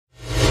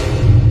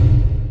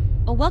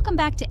Welcome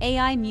back to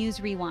AI Muse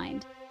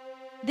Rewind.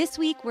 This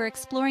week, we're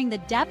exploring the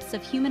depths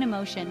of human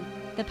emotion,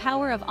 the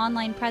power of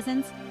online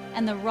presence,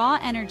 and the raw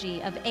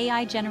energy of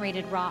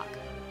AI-generated rock.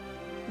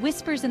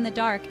 Whispers in the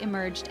Dark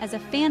emerged as a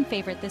fan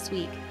favorite this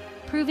week,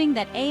 proving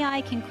that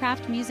AI can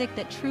craft music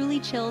that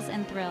truly chills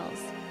and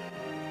thrills.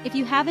 If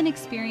you haven't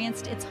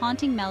experienced its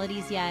haunting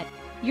melodies yet,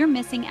 you're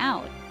missing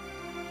out.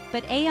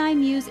 But AI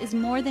Muse is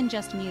more than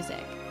just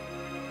music.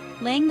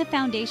 Laying the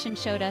Foundation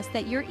showed us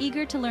that you're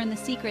eager to learn the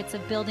secrets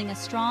of building a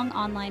strong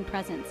online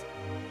presence.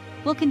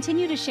 We'll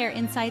continue to share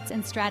insights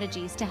and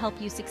strategies to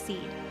help you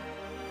succeed.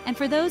 And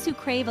for those who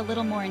crave a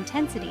little more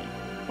intensity,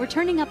 we're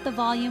turning up the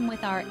volume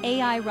with our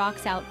AI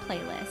Rocks Out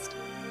playlist.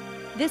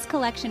 This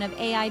collection of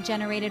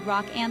AI-generated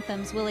rock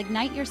anthems will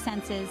ignite your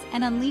senses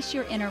and unleash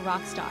your inner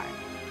rock star.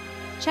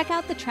 Check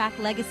out the track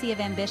Legacy of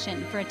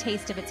Ambition for a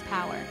taste of its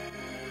power.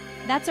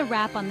 That's a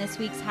wrap on this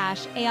week's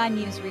AI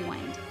Muse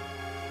Rewind.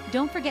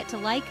 Don't forget to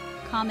like,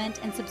 comment,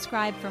 and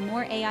subscribe for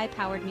more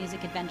AI-powered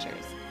music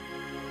adventures.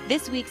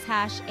 This week's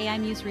AI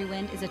Muse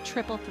Rewind is a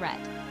triple threat.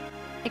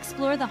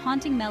 Explore the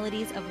haunting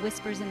melodies of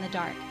Whispers in the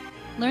Dark,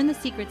 learn the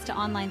secrets to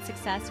online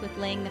success with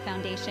Laying the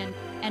Foundation,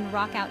 and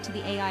rock out to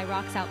the AI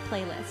Rocks Out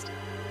playlist.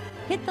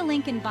 Hit the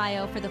link in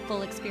bio for the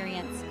full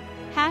experience.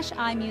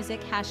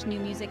 #iMusic, #new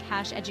music,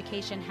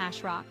 #education,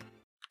 #rock.